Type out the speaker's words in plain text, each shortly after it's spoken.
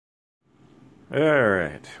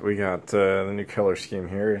Alright, we got the new color scheme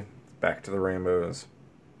here. Back to the rainbows.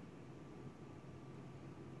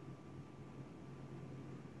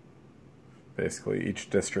 Basically, each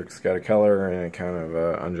district's got a color and it kind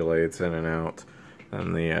of undulates in and out.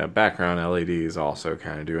 And the background LEDs also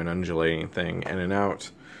kind of do an undulating thing in and out,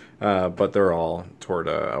 but they're all toward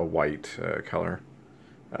a white color.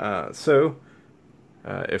 So,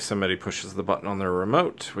 if somebody pushes the button on their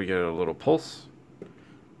remote, we get a little pulse.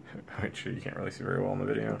 Which you can't really see very well in the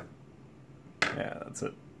video. Yeah, that's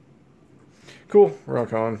it. Cool,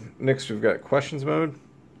 rock on. Next we've got questions mode.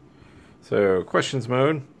 So questions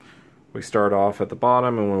mode, we start off at the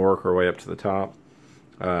bottom and we work our way up to the top.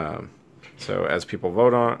 So as people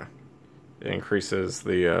vote on it, it increases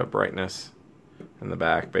the brightness in the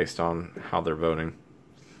back based on how they're voting.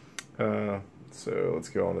 So let's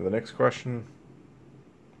go on to the next question.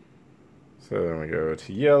 So then we go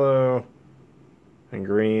to yellow and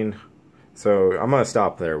green. So I'm going to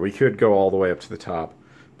stop there. We could go all the way up to the top,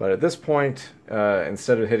 but at this point,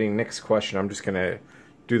 instead of hitting next question, I'm just going to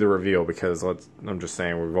do the reveal because I'm just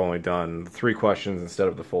saying we've only done 3 questions instead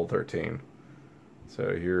of the full 13.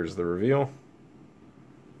 So here's the reveal.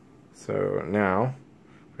 So now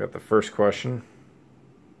we've got the first question.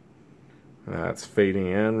 That's fading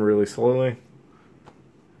in really slowly.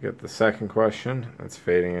 We got the second question. That's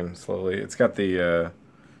fading in slowly. It's got the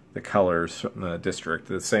colors from the district,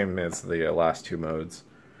 the same as the last 2 modes.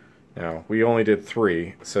 Now, we only did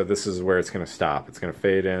 3, so this is where it's going to stop. It's going to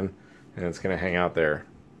fade in, and it's going to hang out there.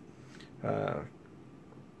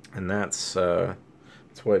 And that's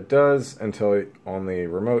what it does until on the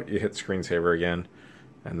remote you hit screensaver again,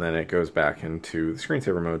 and then it goes back into the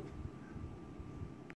screensaver mode.